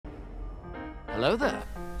Hello there.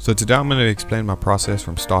 So today I'm going to explain my process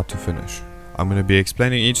from start to finish. I'm going to be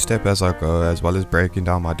explaining each step as I go, as well as breaking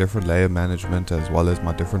down my different layer management as well as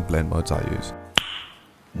my different blend modes I use.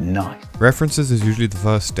 Nice. References is usually the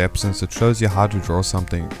first step, since it shows you how to draw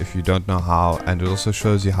something if you don't know how, and it also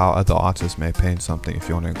shows you how other artists may paint something if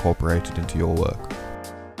you want to incorporate it into your work.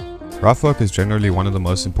 Rough work is generally one of the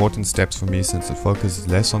most important steps for me, since it focuses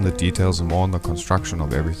less on the details and more on the construction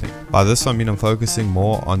of everything. By this I mean I'm focusing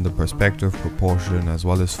more on the perspective, proportion, as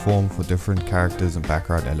well as form for different characters and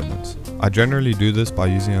background elements. I generally do this by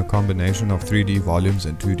using a combination of 3D volumes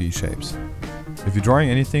and 2D shapes. If you're drawing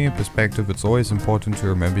anything in perspective, it's always important to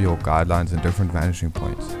remember your guidelines and different vanishing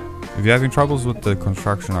points. If you're having troubles with the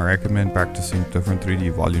construction, I recommend practicing different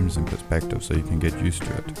 3D volumes in perspective so you can get used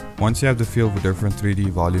to it. Once you have the feel for different 3D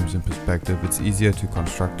volumes in perspective, it's easier to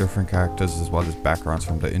construct different characters as well as backgrounds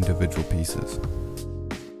from the individual pieces.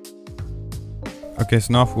 Okay,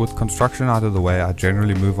 so now with construction out of the way, I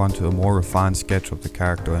generally move on to a more refined sketch of the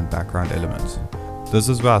character and background elements. This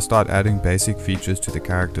is where I start adding basic features to the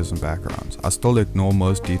characters and backgrounds. I still ignore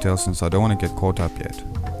most details since I don't want to get caught up yet.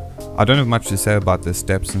 I don't have much to say about this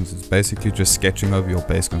step, since it's basically just sketching over your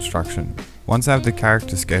base construction. Once I have the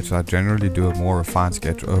character sketch, I generally do a more refined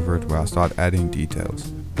sketch over it where I start adding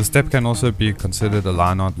details. The step can also be considered a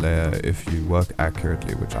line art layer if you work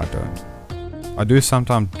accurately, which I don't. I do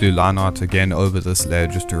sometimes do line art again over this layer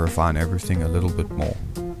just to refine everything a little bit more.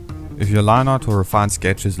 If your line art or refined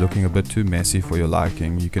sketch is looking a bit too messy for your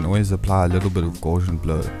liking, you can always apply a little bit of Gaussian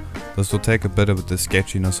blur. This will take a bit of the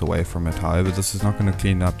sketchiness away from it, however this is not going to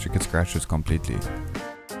clean up chicken scratches completely.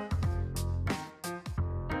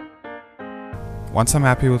 Once I'm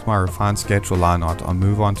happy with my refined sketch or line art, I'll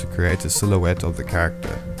move on to create a silhouette of the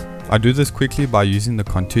character. I do this quickly by using the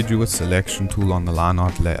contiguous selection tool on the line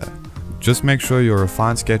art layer. Just make sure your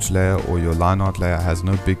refined sketch layer or your line art layer has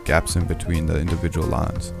no big gaps in between the individual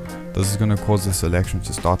lines. This is going to cause the selection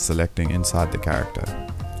to start selecting inside the character.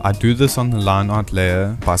 I do this on the line art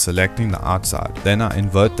layer by selecting the outside, then I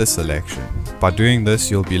invert the selection. By doing this,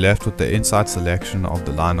 you'll be left with the inside selection of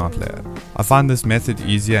the line art layer. I find this method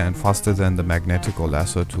easier and faster than the magnetic or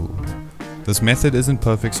lasso tool. This method isn't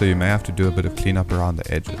perfect, so you may have to do a bit of cleanup around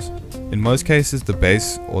the edges. In most cases, the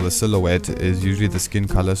base or the silhouette is usually the skin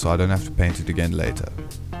color, so I don't have to paint it again later.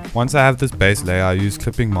 Once I have this base layer, I use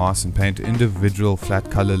clipping masks and paint individual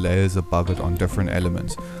flat color layers above it on different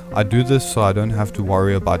elements. I do this so I don't have to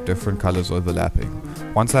worry about different colors overlapping.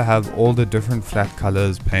 Once I have all the different flat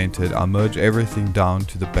colors painted, I merge everything down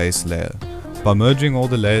to the base layer. By merging all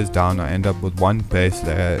the layers down, I end up with one base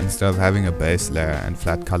layer instead of having a base layer and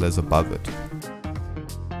flat colors above it.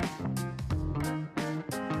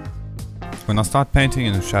 When I start painting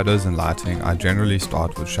in shadows and lighting, I generally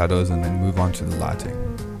start with shadows and then move on to the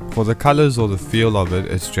lighting. For the colors or the feel of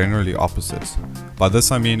it, it's generally opposites. By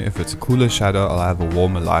this I mean if it's a cooler shadow, I'll have a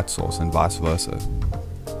warmer light source and vice versa.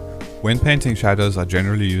 When painting shadows, I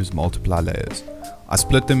generally use multiply layers. I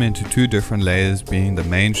split them into two different layers, being the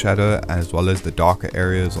main shadow as well as the darker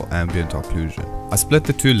areas or ambient occlusion. I split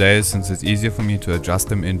the two layers since it's easier for me to adjust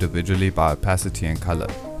them individually by opacity and color.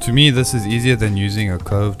 To me, this is easier than using a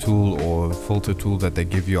curve tool or a filter tool that they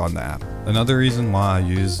give you on the app. Another reason why I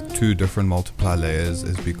use two different multiply layers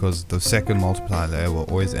is because the second multiply layer will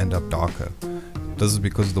always end up darker. This is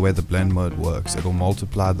because of the way the blend mode works. It will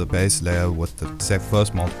multiply the base layer with the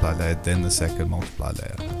first multiply layer, then the second multiply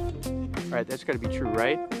layer. Alright, that's gotta be true,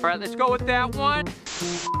 right? Alright, let's go with that one.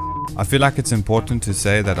 I feel like it's important to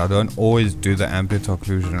say that I don't always do the ambient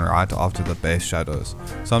occlusion right after the base shadows.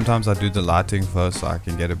 Sometimes I do the lighting first so I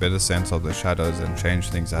can get a better sense of the shadows and change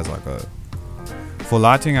things as I go. For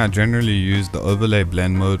lighting, I generally use the overlay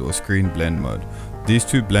blend mode or screen blend mode. These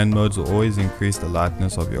two blend modes will always increase the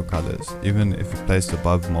lightness of your colors, even if placed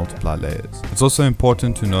above multiply layers. It's also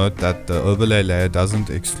important to note that the overlay layer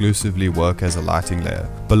doesn't exclusively work as a lighting layer.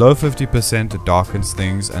 Below 50% it darkens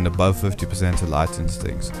things and above 50% it lightens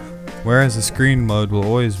things. Whereas a screen mode will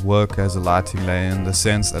always work as a lighting layer in the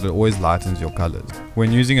sense that it always lightens your colors.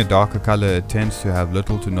 When using a darker color, it tends to have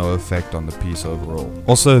little to no effect on the piece overall.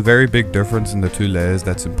 Also, a very big difference in the two layers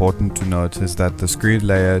that's important to note is that the screen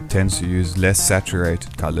layer tends to use less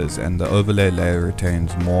saturated colors and the overlay layer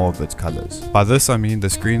retains more of its colors. By this I mean the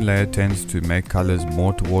screen layer tends to make colors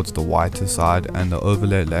more towards the whiter side, and the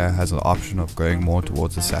overlay layer has an option of going more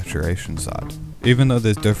towards the saturation side. Even though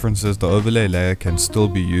there's differences, the overlay layer can still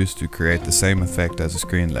be used to create the same effect as a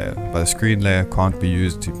screen layer, but a screen layer can't be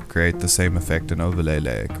used to create the same effect an overlay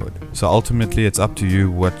layer could. So ultimately it's up to you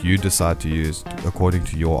what you decide to use according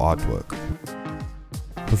to your artwork.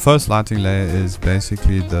 The first lighting layer is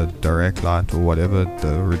basically the direct light or whatever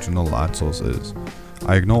the original light source is.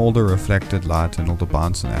 I ignore all the reflected light and all the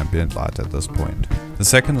bounce and ambient light at this point. The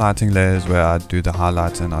second lighting layer is where I do the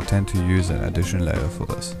highlights, and I tend to use an addition layer for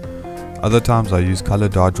this. Other times I use color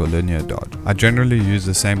dodge or linear dodge. I generally use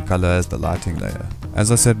the same color as the lighting layer.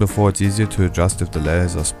 As I said before, it's easier to adjust if the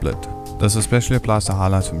layers are split. This especially applies to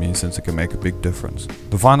highlights for me since it can make a big difference.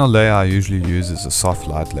 The final layer I usually use is a soft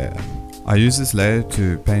light layer. I use this layer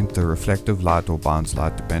to paint the reflective light or bounce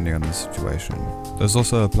light depending on the situation. This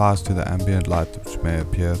also applies to the ambient light which may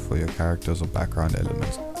appear for your characters or background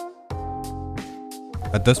elements.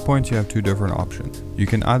 At this point you have two different options. You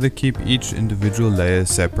can either keep each individual layer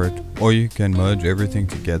separate, or you can merge everything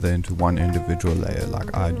together into one individual layer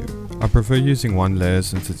like I do. I prefer using one layer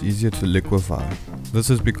since it's easier to liquefy. This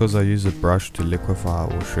is because I use a brush to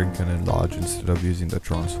liquefy or shrink and enlarge instead of using the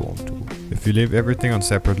transform tool. If you leave everything on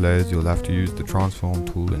separate layers, you'll have to use the transform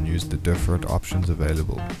tool and use the different options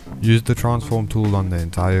available. Use the transform tool on the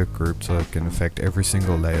entire group so it can affect every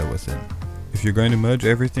single layer within. If you're going to merge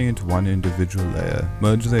everything into one individual layer,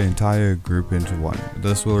 merge the entire group into one.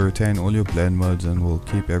 This will retain all your blend modes and will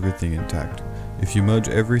keep everything intact. If you merge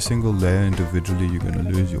every single layer individually, you're going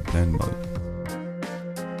to lose your blend mode.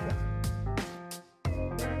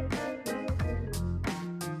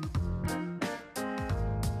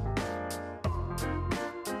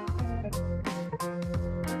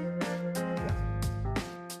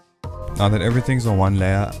 Now that everything's on one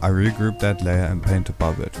layer, I regroup that layer and paint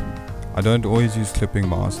above it. I don't always use clipping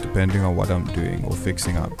masks depending on what I'm doing or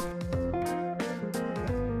fixing up.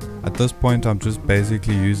 At this point I'm just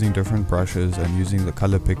basically using different brushes and using the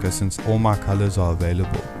color picker since all my colors are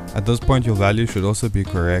available. At this point your value should also be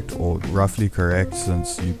correct or roughly correct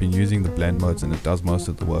since you've been using the blend modes and it does most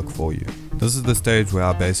of the work for you. This is the stage where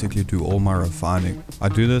I basically do all my refining. I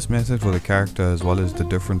do this method for the character as well as the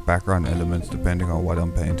different background elements depending on what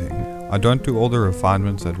I'm painting. I don't do all the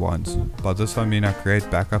refinements at once. By this I mean I create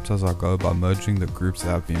backups as I go by merging the groups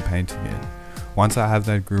that I've been painting in. Once I have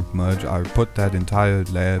that group merged, I put that entire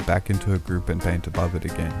layer back into a group and paint above it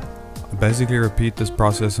again. I basically repeat this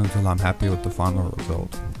process until I'm happy with the final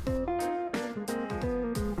result.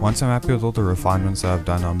 Once I'm happy with all the refinements that I've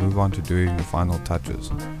done, I'll move on to doing the final touches.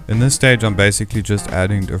 In this stage I'm basically just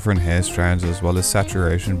adding different hair strands as well as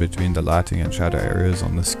saturation between the lighting and shadow areas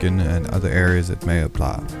on the skin and other areas it may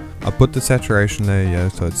apply. I put the saturation layer here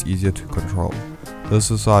so it's easier to control. This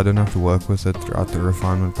is so I don't have to work with it throughout the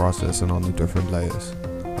refinement process and on the different layers.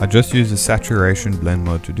 I just use the saturation blend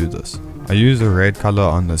mode to do this. I use a red color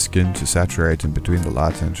on the skin to saturate in between the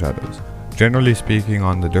lights and shadows. Generally speaking,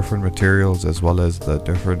 on the different materials as well as the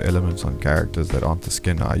different elements on characters that aren't the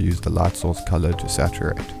skin, I use the light source color to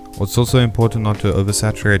saturate. It's also important not to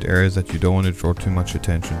oversaturate areas that you don't want to draw too much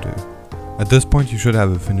attention to. At this point you should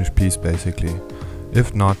have a finished piece basically.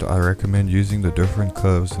 If not, I recommend using the different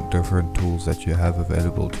curves and different tools that you have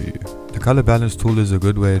available to you. The color balance tool is a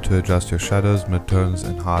good way to adjust your shadows, midtones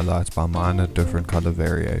and highlights by minor different color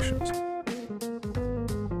variations.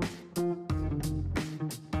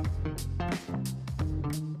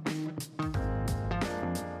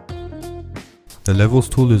 The levels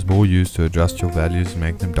tool is more used to adjust your values and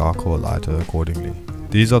make them darker or lighter accordingly.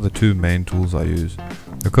 These are the two main tools I use.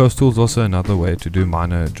 The curves tool is also another way to do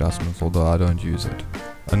minor adjustments, although I don't use it.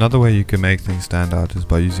 Another way you can make things stand out is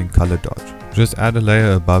by using color dodge. Just add a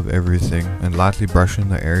layer above everything and lightly brush in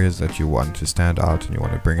the areas that you want to stand out and you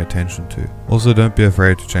want to bring attention to. Also, don't be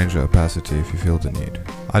afraid to change the opacity if you feel the need.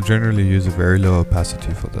 I generally use a very low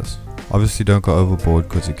opacity for this. Obviously don't go overboard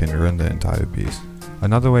because it can ruin the entire piece.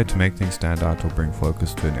 Another way to make things stand out or bring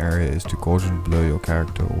focus to an area is to Gaussian blur your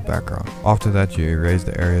character or background. After that you erase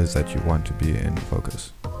the areas that you want to be in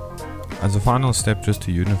focus. As a final step, just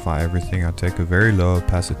to unify everything, I take a very low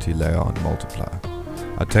opacity layer on multiply.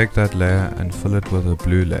 I take that layer and fill it with a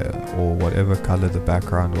blue layer or whatever color the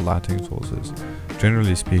background or lighting source is.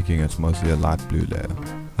 Generally speaking, it's mostly a light blue layer.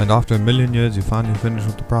 And after a million years you finally finish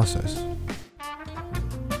with the process.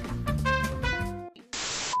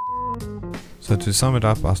 So to sum it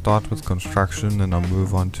up, I start with construction and I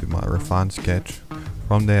move on to my refined sketch.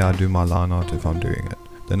 From there I do my line art if I'm doing it.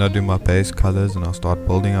 Then I do my base colors and I'll start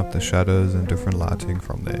building up the shadows and different lighting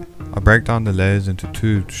from there. I break down the layers into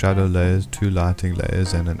 2 shadow layers, 2 lighting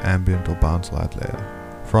layers and an ambient or bounce light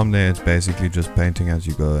layer. From there it's basically just painting as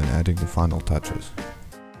you go and adding the final touches.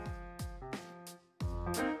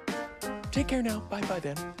 Take care now. Bye bye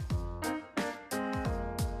then.